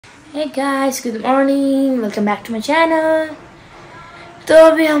Hey guys, good morning. Welcome back to my channel. तो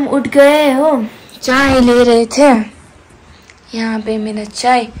अभी हम उठ गए हो, चाय ले रहे थे। यहाँ पे मेरा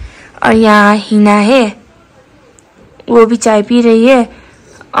चाय और यहाँ हिना है, वो भी चाय पी रही है।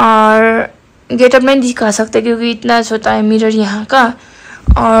 और गेटअप नहीं दिखा सकते क्योंकि इतना छोटा है मिरर यहाँ का,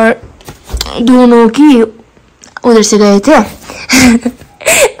 और दोनों की उधर से गए थे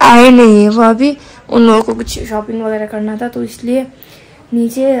आए नहीं है वो अभी। उन लोगों को कुछ शॉपिंग वगैरह करना था तो इसलिए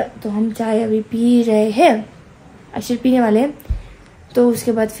नीचे। तो हम चाय अभी पी रहे हैं, एक्चुअली पीने वाले हैं। तो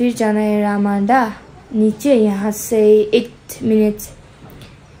उसके बाद फिर जाना है रामांडा नीचे। यहाँ से 8 मिनट्स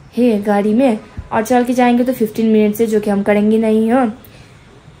है गाड़ी में, और चल के जाएंगे तो 15 मिनट से, जो कि हम करेंगे नहीं हो।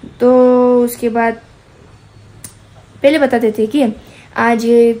 तो उसके बाद पहले बता देते कि आज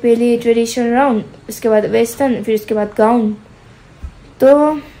पहले ट्रेडिशनल राउंड, उसके बाद वेस्टर्न, फिर उसके बाद गाउन।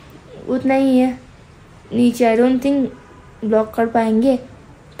 तो उतना ही है नीचे। आई डोंट थिंक ब्लॉग कर पाएंगे,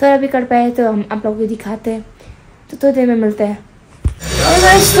 थोड़ा भी कर पाए तो हम आप लोगों को दिखाते हैं। तो थोड़ी देर में मिलते हैं।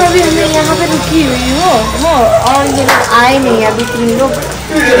 तो अभी हमने यहाँ पे रुकी हुई हो और ये लोग आए नहीं अभी, 3 लोग।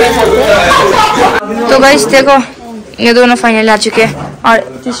 तो गाइस देखो, ये दोनों फाइनल आ चुके हैं और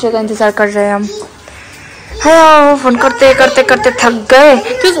तीसरे का इंतजार कर रहे हैं हम। हाँ, फोन करते करते करते थक गए।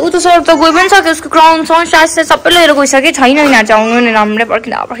 त्यो उता सर त गइ पनि सक्यो, उसको क्राउन साउन्ड स्टार सबै लिएर गइसके छैन। यहाँ जाउनु नि, राम्रै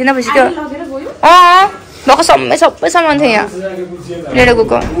पर्खिँदा भइसक्यो। भएको सबै सामान थे यहाँ लिएर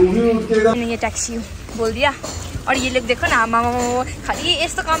गएको। ये टैक्सी बोल दिया। और ये लोग देखो ना, मामा खाली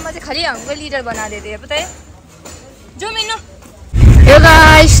यस्तो काममा चाहिँ खाली हमको लीडर बना देते हैं, पता है। जो मीनू यो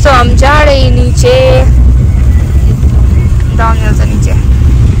गाइस, तो हम जा रहे नीचे, डाउनहिल से नीचे।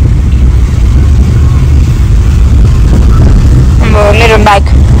 मेरा बैग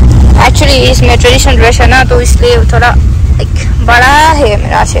एक्चुअली इसमें ट्रेडिशनल ड्रेस है ना, तो इसलिए थोड़ा एक बड़ा है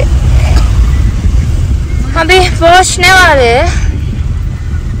मेरा से। अभी पहुंचने वाले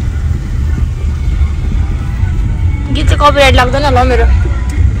गीत चाहिँ कपिराइट लाग्दैन ल मेरो।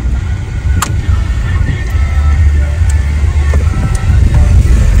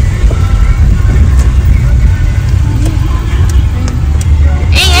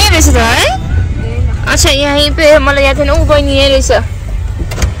 यही रहेछ त है। अच्छा यहीं पे मलाई याद थिएन, ऊ बहिनी यही रहेछ।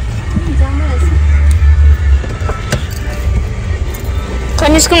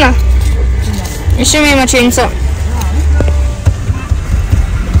 निस्कौँ न, यसो मेरोमा ट्रेन छ।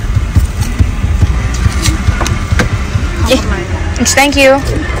 Thank you.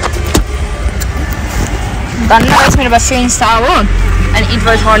 धन्यवाद गाइस, मेरे पास चेंज था वो, एंड इट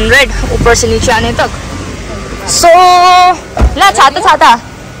वाज 100 ऊपर से नीचे आने तक। सो ला छाता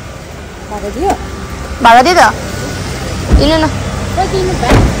भाडा दियो त किन न,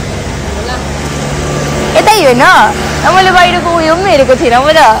 यतै होइन। मैले बाहिरको उयो पनि हेरेको थिएन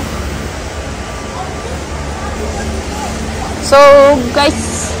म त। सो गाइस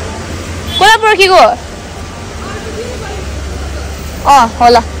कसलाई पर्खेको?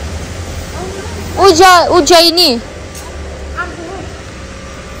 होला उज्जैनी।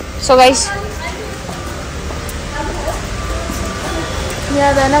 सो गाइस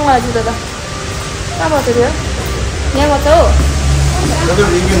यहाँ जान मलाई जुत्ता त कहाँबाट थियो? यहाँबाट हो,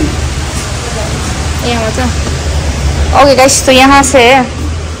 यहाँबाट। ओके गाइस, तो यहाँ से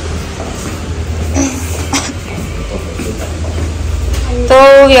तो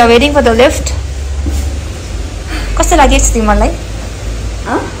we are waiting for the lift. कैसे लगे तिमीलाई?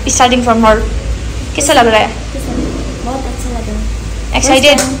 स्टार्टिंग फ्रॉम हर कैसा लग रहा है? बहुत अच्छा लग रहा है।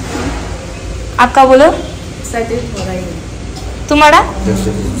 एक्साइटेड? आपका बोलो। एक्साइटेड हो रही है। तुम्हारा?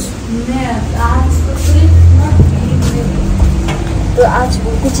 मैं आज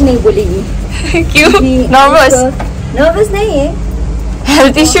कुछ नहीं बोलेगी। क्यों? नर्वस? नर्वस नहीं है,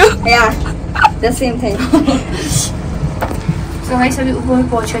 हेल्थ इशू यार, द सेम थिंग। तो भाई सभी ऊपर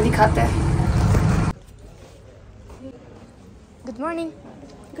पहुंच कर दिखाते हैं। Good morning.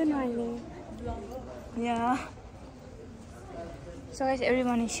 Good morning. Yeah. So guys,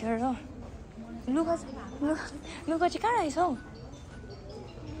 everyone is here. Look at कहाँ रहेछ हौ?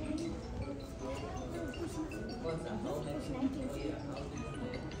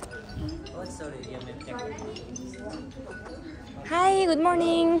 Hi, good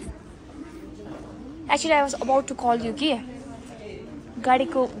morning. Actually, I was about to call you कि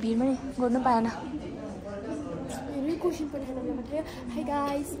गाडीको भिडमा नि गर्नु पाएन। Hi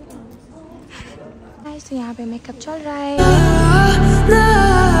guys. तो यहाँ पे मेकअप चल रहा है।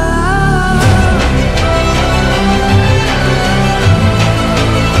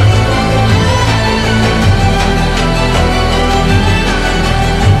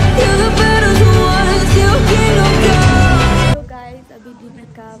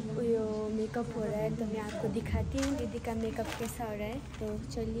 मेकअप हो रहा है, तो मैं आपको दिखाती हूँ दीदी का मेकअप कैसा हो रहा है। तो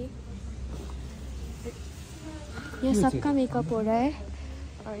चलिए फाइनली ये सबका मेकअप हो रहा है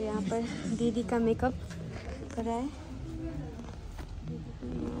और यहाँ पर दीदी का मेकअप कर रहा है।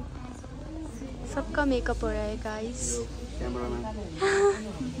 सबका मेकअप हो रहा है guys.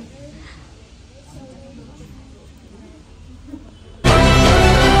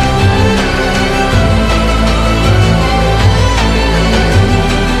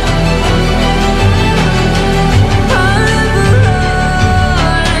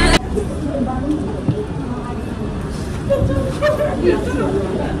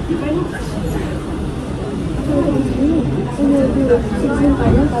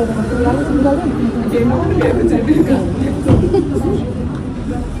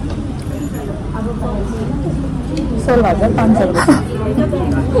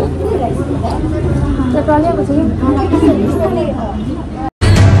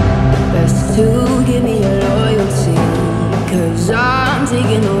 Best to give me your loyalty, 'cause I'm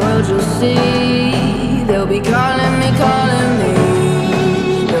taking the world, you'll see. They'll be calling me,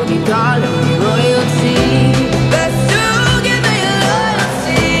 they'll be calling me royalty. Best to give me your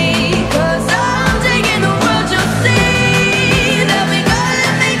loyalty, 'cause I'm taking the world, you'll see. They'll be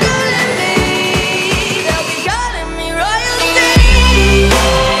calling me, they'll be calling me royalty.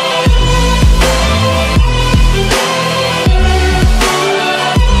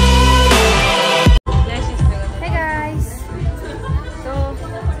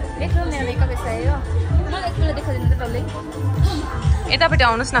 यतापट्टि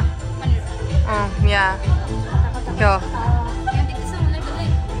आउनुहोस् न। यहाँ यो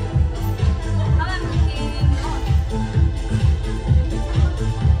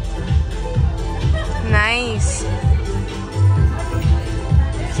nice.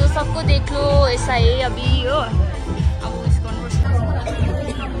 सो सबको देख लो, ऐसा है अभी हो। अब इसको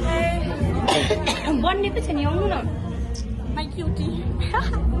बन्ने पो छ नि, आउनु न माइ cutie.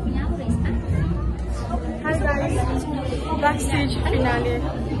 Hi guys, backstage finale.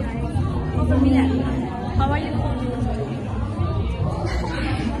 How are you?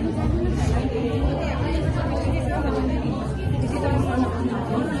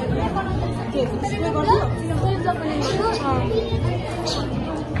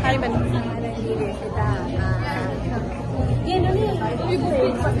 Hi Ben.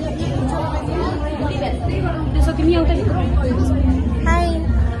 Hi.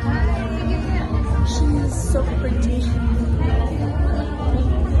 She's so pretty.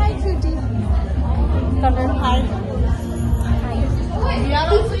 Hi, cutie. Come on, hi.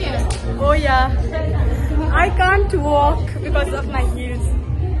 Oh yeah. I can't walk because of my heels.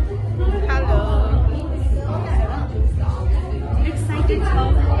 Hello. Excited छ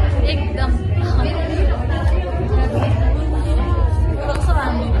एकदम।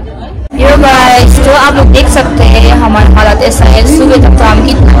 यो गाइस, तो आप लोग देख सकते हैं हमारा हालत ऐसा है। सुबह तक तो हम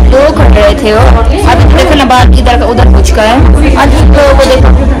कितना लोग खड़ रहे थे हो, अभी देखो ना बात इधर का उधर पूछ कर है। आज लोगों को देखो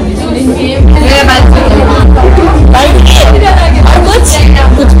मेरे बाल और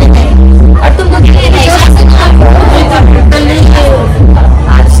कुछ भी नहीं। और तुमको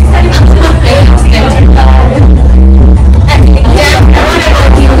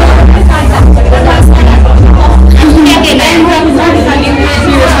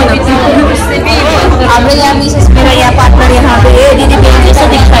हमने यहाँ मिसेस मेरा यहाँ पार्टनर यहाँ पे दीदी के जैसे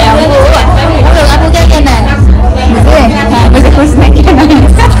दिखाया हमको। आपको क्या कहना है? मुझे कुछ नहीं कहना है।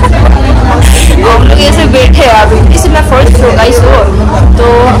 हम लोग ऐसे बैठे हैं अभी, इसमें फर्स्ट होगा इसको तो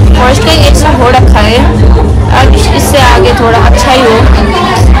फर्स्ट का ऐसा हो रखा है। अब इससे आगे थोड़ा अच्छा ही हो।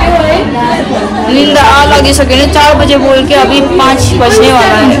 नींद आ लगी सके नहीं, 4 बजे बोल के अभी 5 बजने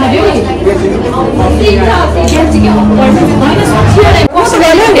वाला है।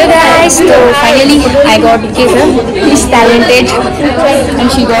 Hey guys, so finally I got to give her Miss Talented and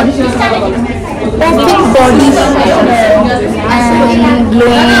she got perfect body and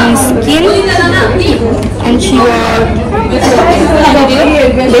glowing skin and she got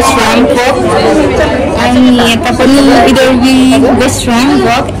best rank walk and Niyata pani either be best rank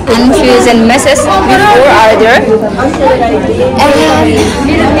walk and she is in messes before are there and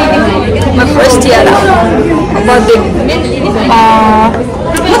my first year birthday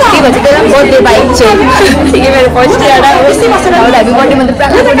के भन्छ त्यसलाई birthday bike चाहिँ ठिकै मेरो first year होला हामी birthday मतलब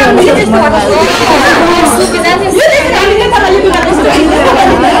प्राप्त गर्ने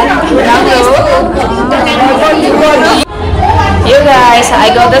Yo guys, I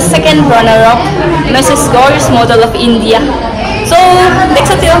got the second runner-up, Mrs. Gorgeous Model of India. So,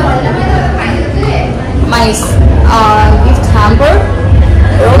 next up my gift hamper,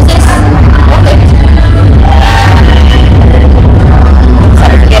 roses, okay.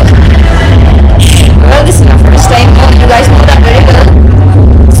 Well, this is my first time. You guys know that very well.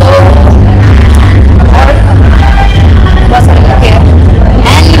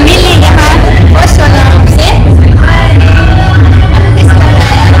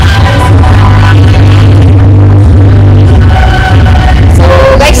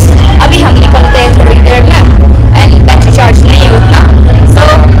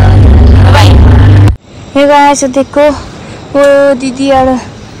 ये guys देखो वो दीदी और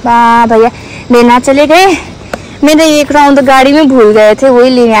भैया लेना चले गए। मेरे एक राउंड गाड़ी में भूल गए थे, वही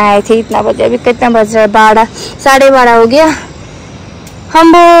लेने आए थे। इतना बजे, अभी कितना बज रहा है? 12, 12:30 हो गया।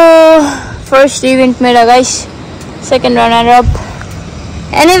 हम वो फर्स्ट इवेंट में guys, second runner up.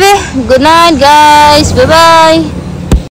 Anyway, good night guys, bye bye.